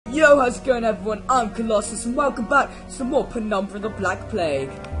Yo, how's it going everyone? I'm Colossus and welcome back to some more Penumbra the Black Plague.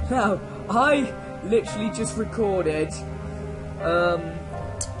 Now, I literally just recorded, about,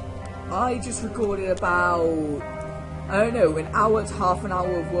 I don't know, an hour to half an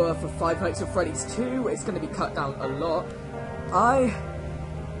hour worth of Five Nights at Freddy's 2. It's going to be cut down a lot. I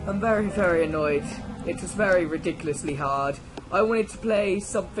am very, very annoyed. It was very ridiculously hard. I wanted to play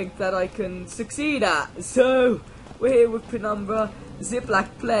something that I can succeed at, so we're here with Penumbra the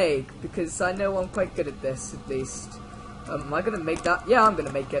Black Plague, because I know I'm quite good at this, at least. Am I going to make that? Yeah, I'm going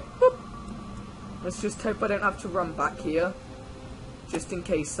to make it. Boop. Let's just hope I don't have to run back here. Just in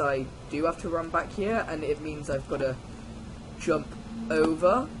case I do have to run back here, and it means I've got to jump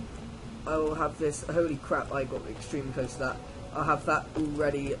over. I will have this. Holy crap, I got extremely close to that. I'll have that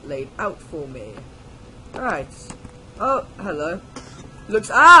already laid out for me. Alright. Oh, hello.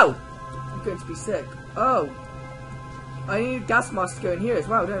 Looks. Ow! I'm going to be sick. Oh. I need a gas mask to go in here as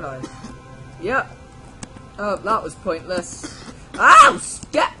well, don't I? Yep. Oh, that was pointless. Ow!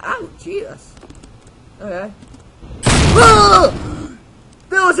 Get out! Jesus. Okay. Oh!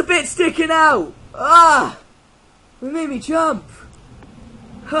 There was a bit sticking out! Ah! It made me jump!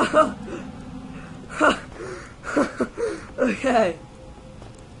 Okay.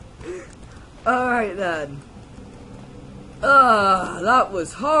 Alright then. Ah, that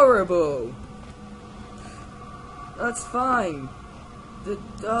was horrible! That's fine.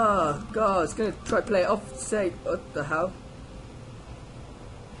 Oh god, I was gonna try to play it off to say, what the hell?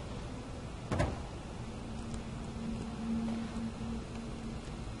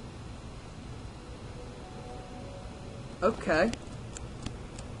 Okay.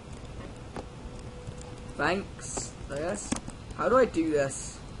 Thanks, I guess. How do I do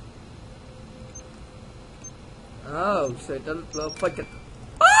this? Oh, so it doesn't blow up like a...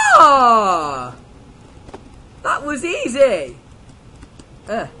 Ah! That was easy!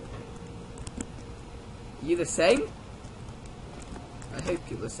 You the same? I hope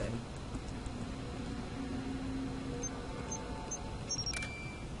you're the same.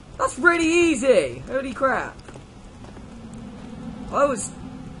 That's really easy! Holy crap. I was...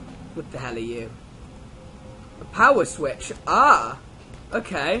 What the hell are you? A power switch? Ah!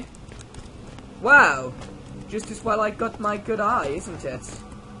 Okay. Wow. Just as well I got my good eye, isn't it?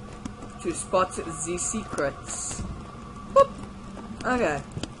 To spot the secrets. Boop. Okay.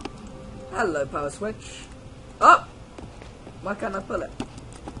 Hello, power switch. Oh! Why can't I pull it?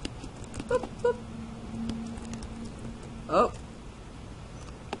 Boop, boop. Oh.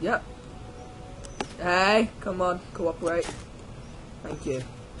 Yep. Hey, come on, cooperate. Thank you.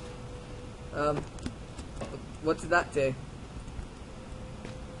 What did that do?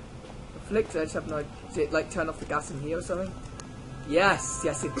 A flick, I just have no idea. Did it like turn off the gas in here or something? Yes,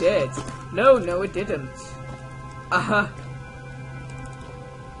 yes it did. No, no it didn't. Uh-huh.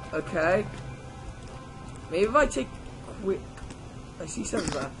 Okay. Maybe if I take quick... I see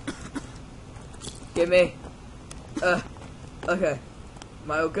something there. Gimme. Okay.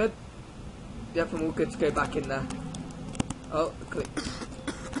 Am I all good? Yep, I'm all good to go back in there. Oh, click.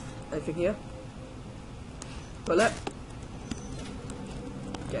 Anything here? Pull it.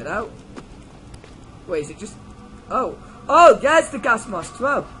 Get out. Wait, is it just... Oh! Oh, there's the gas mask as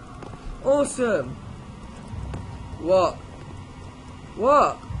well. Awesome. What?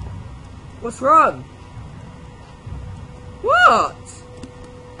 What? What's wrong? What?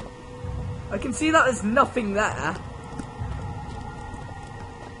 I can see that there's nothing there.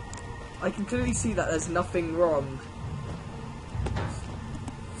 I can clearly see that there's nothing wrong.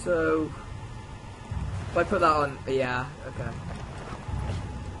 So... If I put that on... Yeah, okay.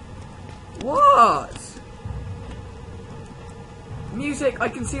 What? Music, I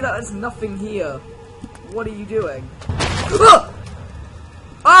can see that there's nothing here. What are you doing? Oh!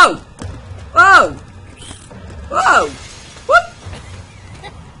 Oh! Oh! Oh! What?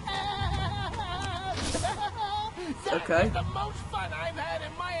 Okay. The most fun I've had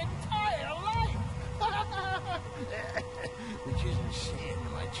in my entire life. Which isn't saying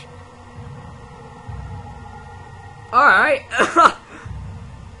much. Alright.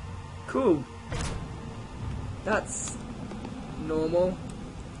 Cool. That's normal.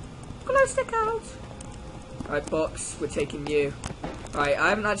 Close the couch. Alright, Box, we're taking you. Alright, I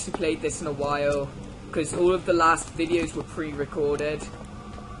haven't actually played this in a while, because all of the last videos were pre-recorded.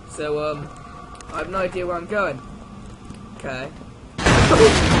 So, I have no idea where I'm going. Okay.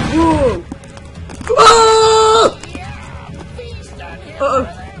 Whoa! Oh! Uh-oh.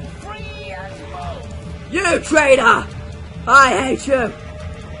 You traitor! I hate you!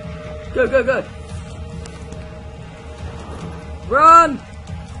 Go, go, go! Run!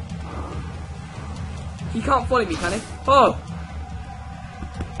 He can't follow me, can he? Oh!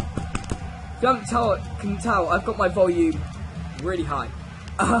 If you can tell, I've got my volume really high.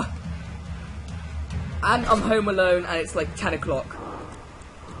 And I'm home alone and it's like 10 o'clock.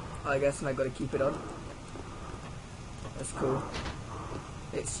 I guess, and I gotta keep it on. That's cool.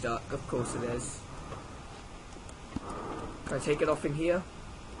 It's stuck, of course it is. Can I take it off in here?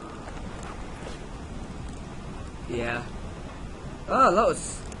 Yeah. Oh,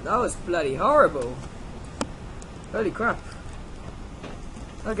 that was bloody horrible. Holy crap.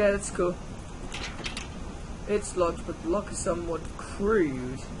 Okay, that's cool. It's locked, but the lock is somewhat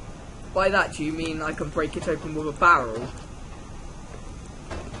crude. By that, do you mean I can break it open with a barrel?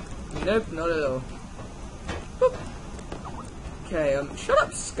 Nope, not at all. Boop. Okay, shut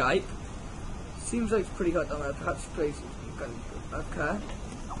up, Skype. Seems like it's pretty hot down there. Perhaps place. Okay.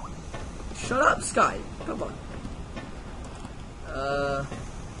 Shut up, Skype. Come on.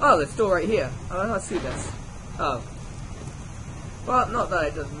 Oh, there's a door right here. Oh, let's see this. Oh. Well, not that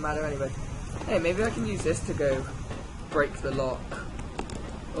it doesn't matter anyway. Hey, maybe I can use this to go break the lock.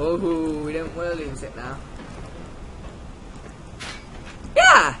 Oh, we don't want to lose it now.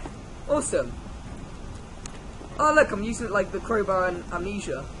 Yeah! Awesome. Oh, look, I'm using it like the crowbar and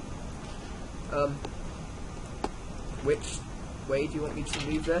amnesia. Which way do you want me to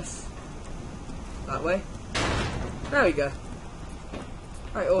move this? That way? There we go.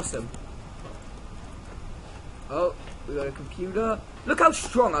 Right, awesome. Oh, we got a computer. Look how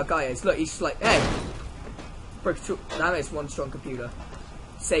strong our guy is. Look, he's like, hey. That is one strong computer.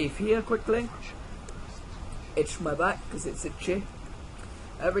 Save here quickly. Itch my back because it's itchy.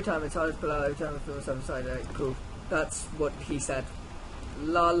 Every time it's hard to pull out, every time I feel something side. Right, cool. That's what he said.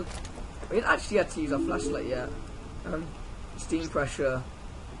 Lol. We didn't actually have to use our flashlight yet. Steam pressure.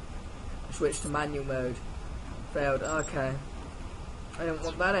 Switch to manual mode. Failed. Okay. I don't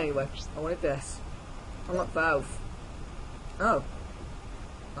want that anyway. I wanted this. Unlock valve. Oh.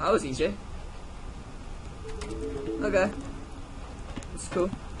 That was easy. Okay. It's cool.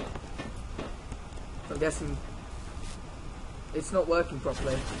 I'm guessing it's not working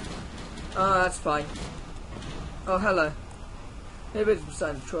properly. Oh, that's fine. Oh, hello. Maybe it's a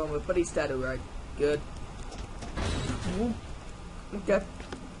sign of trauma, but he's dead alright. Good. Okay.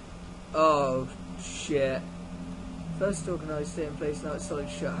 Oh, shit. First organised, stay in place, now it's solid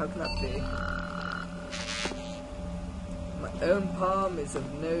shut. How can that be? My own palm is of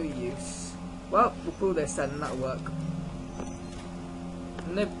no use. Well, we'll pull this then and that'll work.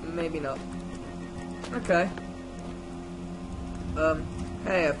 Nope, maybe not. Okay.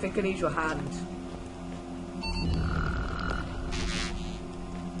 Hey, I think I need your hand.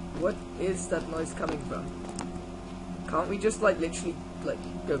 What is that noise coming from? Can't we just, like, literally, like,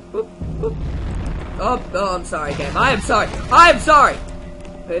 go boop, boop? Oh, I'm sorry, game. I am sorry. I am sorry.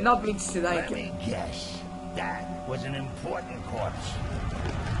 But not me to thank you. Let me guess. That was an important corpse.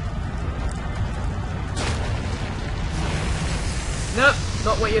 Nope,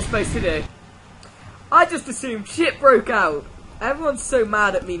 not what you're supposed to do. I just assumed shit broke out. Everyone's so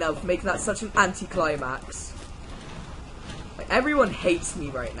mad at me now for making that such an anticlimax. Like, everyone hates me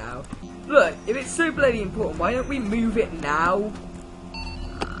right now. Look, if it's so bloody important, why don't we move it now?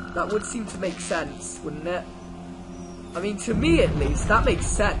 That would seem to make sense, wouldn't it? I mean, to me at least, that makes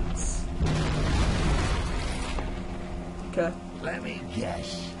sense. Okay. Let me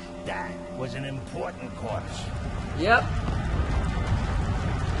guess. That was an important corpse. Yep.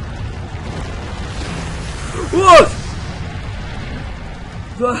 What?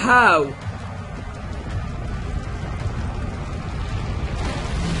 The how?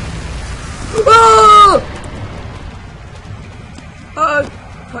 Oh! Uh-oh.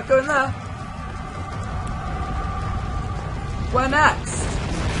 Can't go in there. Where next?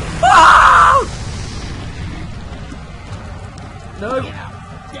 Oh! No. You know,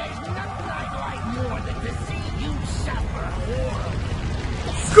 there's nothing I'd like more than to see you suffer horribly.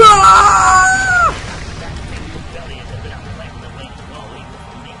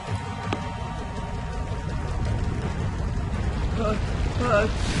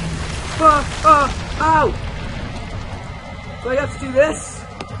 Ow! Do I have to do this?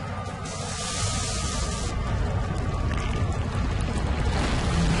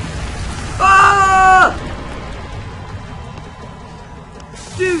 Ah!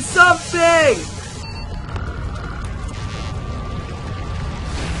 Do something!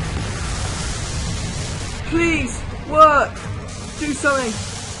 Please, work! Do something!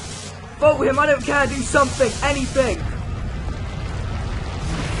 Vote with him, I don't care, do something, anything!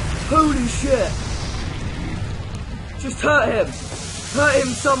 Holy shit! Just hurt him! Hurt him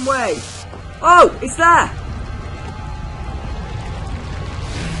some way! Oh! It's there!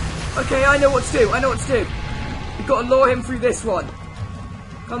 Okay, I know what to do, I know what to do. We've got to lure him through this one.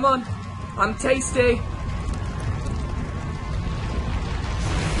 Come on. I'm tasty.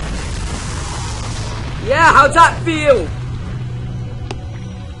 Yeah, how's that feel?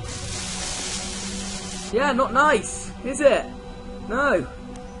 Yeah, not nice, is it? No.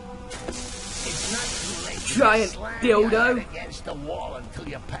 It's not too late. Giant Slam your head dildo. against the wall until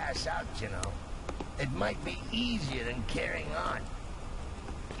you pass out, you know. It might be easier than carrying on.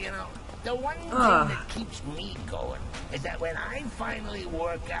 You know, the one thing that keeps me going is that when I finally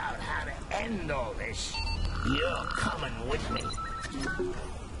work out how to end all this, you're coming with me.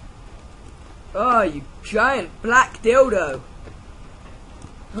 Oh, you giant black dildo.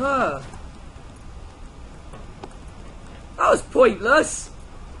 Oh. That was pointless.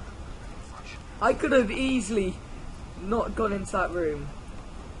 I could have easily not gone into that room.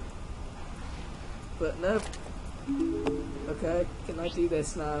 But nope. Okay, can I do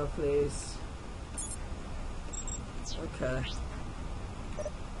this now, please? Okay.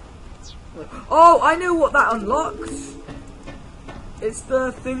 Oh, I know what that unlocks! It's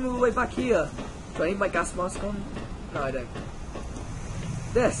the thing all the way back here. Do I need my gas mask on? No, I don't.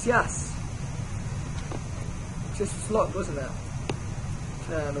 This, yes. Just was locked, wasn't it?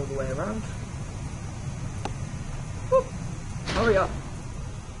 Turn all the way around. Whoop. Hurry up.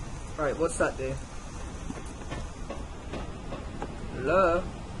 Right, what's that do? Hello?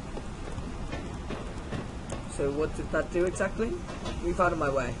 So what did that do exactly? Move out of my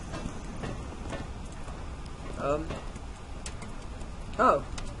way.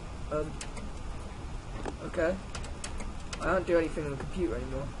 Okay. I don't do anything on the computer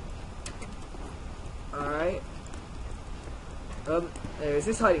anymore. Alright. Is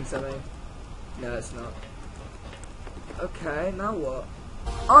this hiding something? No, it's not. Okay, now what?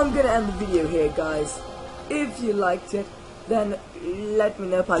 I'm gonna end the video here, guys. If you liked it, then let me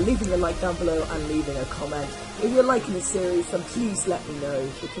know by leaving a like down below and leaving a comment. If you're liking the series, then please let me know,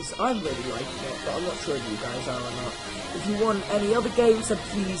 because I'm really liking it, but I'm not sure if you guys are or not. If you want any other games, then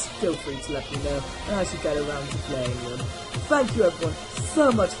please feel free to let me know, and I should get around to playing them. Thank you everyone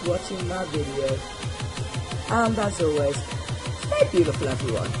so much for watching my video. And as always, stay beautiful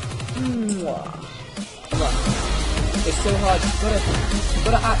everyone. Mwah. Come on. It's so hard, you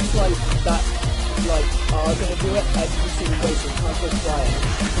gotta act like that. Like, are gonna do it every single way, so you can't go quiet.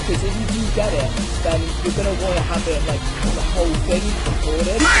 Because if you do get it, then you're gonna want to have it, like, the whole thing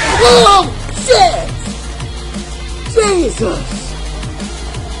recorded. Oh, shit! Jesus!